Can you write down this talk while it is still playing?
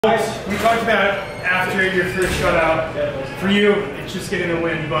We talked about after your first shutout, for you, it's just getting a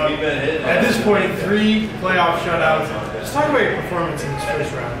win, but at this point, 3 playoff shutouts. Just talk about your performance in this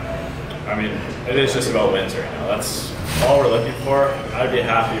first round. I mean, it is just about wins right now. That's all we're looking for. I'd be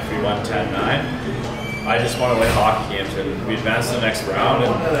happy if we won 10-9. I just want to win hockey games, and we advance to the next round,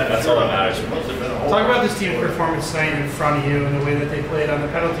 and that's all that matters for me. Talk about this team's performance tonight in front of you and the way that they played on the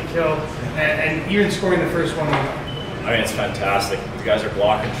penalty kill, and even scoring the first one. I mean, it's fantastic. The guys are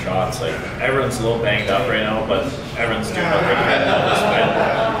blocking shots. Like, everyone's a little banged up right now, but everyone's doing what they can at this point.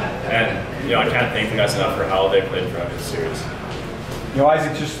 And, you know, I can't thank the guys enough for how they played throughout this series. You know,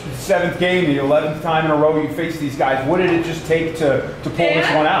 Isaac, just 7th game, the 11th time in a row you faced these guys. What did it just take to pull this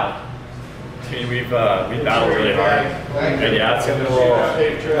one out? I mean, we've battled really hard. And yeah, it's been a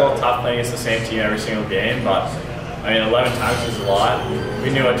little tough playing against the same team every single game, but I mean, 11 times is a lot.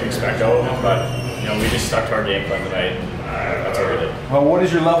 We knew what to expect out of them, but you know, we just stuck to our game plan tonight. That's what we did. Well, what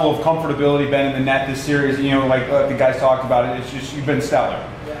has your level of comfortability been in the net this series? You know, like the guys talked about it, it's just, you've been stellar.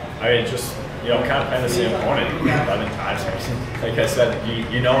 I mean, just, you know, kind of playing the same opponent 11 times. Like I said,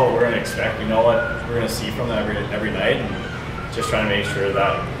 you know what we're going to expect. You know what we're going to see from them every night. And just trying to make sure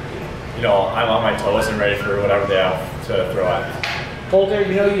that, you know, I'm on my toes and ready for whatever they have to throw at me. Poulter,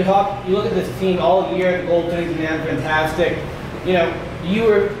 you know, you look at this team all year, the goaltending's been fantastic. You know, you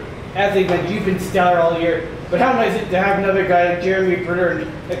were, as they mentioned, you've been stellar all year. But how nice is it to have another guy like Jeremy Poulter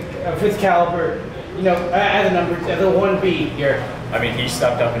of his caliber, you know, as a 1B here? I mean, he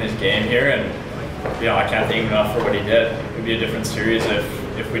stepped up in his game here, and you know, I can't thank him enough for what he did. It would be a different series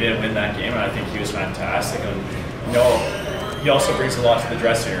if we didn't win that game, and I think he was fantastic. And you know, he also brings a lot to the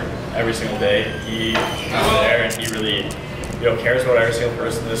dressing room every single day. He's there, and he really, you know, cares about every single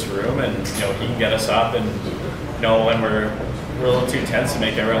person in this room, and you know, he can get us up, and you know, when we're a little too tense to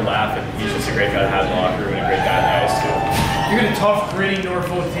make everyone laugh, and he's just a great guy to have in the locker room and a great guy in the ice too. You had a tough, gritty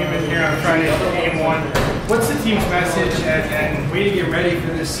Norfolk team in here on Friday for Game 1. What's the team's message and way to get ready for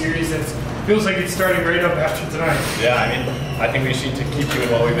this series that feels like it's starting right up after tonight? Yeah, I mean, I think we just need to keep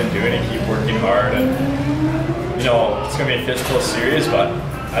doing what we've been doing and keep working hard. And you know, it's going to be a physical series, but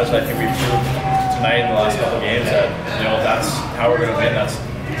as I think we've proved tonight in the last couple of games, that you know, that's how we're going to win.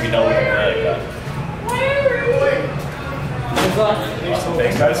 We know we can play like that. Good luck. Awesome.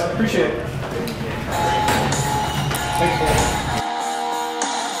 Thanks, guys. Appreciate it. Thanks,